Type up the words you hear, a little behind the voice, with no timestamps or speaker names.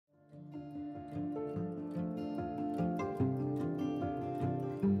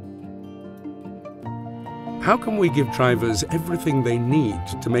How can we give drivers everything they need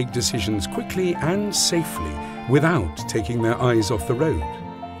to make decisions quickly and safely without taking their eyes off the road?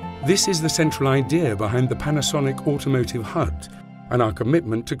 This is the central idea behind the Panasonic Automotive HUD and our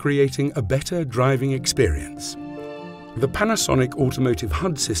commitment to creating a better driving experience. The Panasonic Automotive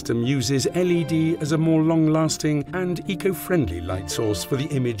HUD system uses LED as a more long-lasting and eco-friendly light source for the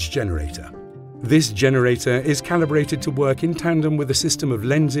image generator. This generator is calibrated to work in tandem with a system of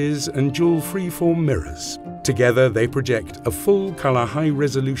lenses and dual freeform mirrors. Together, they project a full-color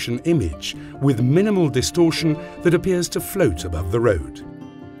high-resolution image with minimal distortion that appears to float above the road.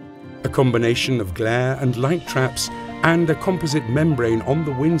 A combination of glare and light traps and a composite membrane on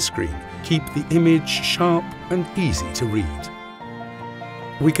the windscreen keep the image sharp and easy to read.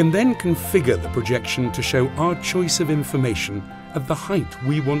 We can then configure the projection to show our choice of information at the height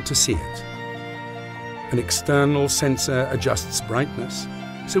we want to see it. An external sensor adjusts brightness,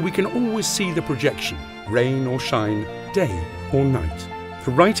 so we can always see the projection, rain or shine, day or night.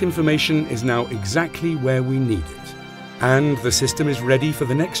 The right information is now exactly where we need it, and the system is ready for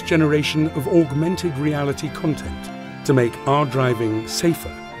the next generation of augmented reality content to make our driving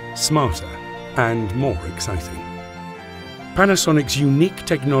safer, smarter, and more exciting. Panasonic's unique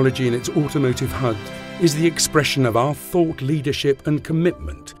technology in its automotive HUD is the expression of our thought leadership and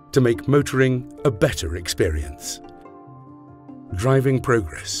commitment to make motoring a better experience. Driving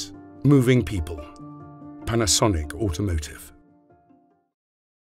progress, moving people. Panasonic Automotive.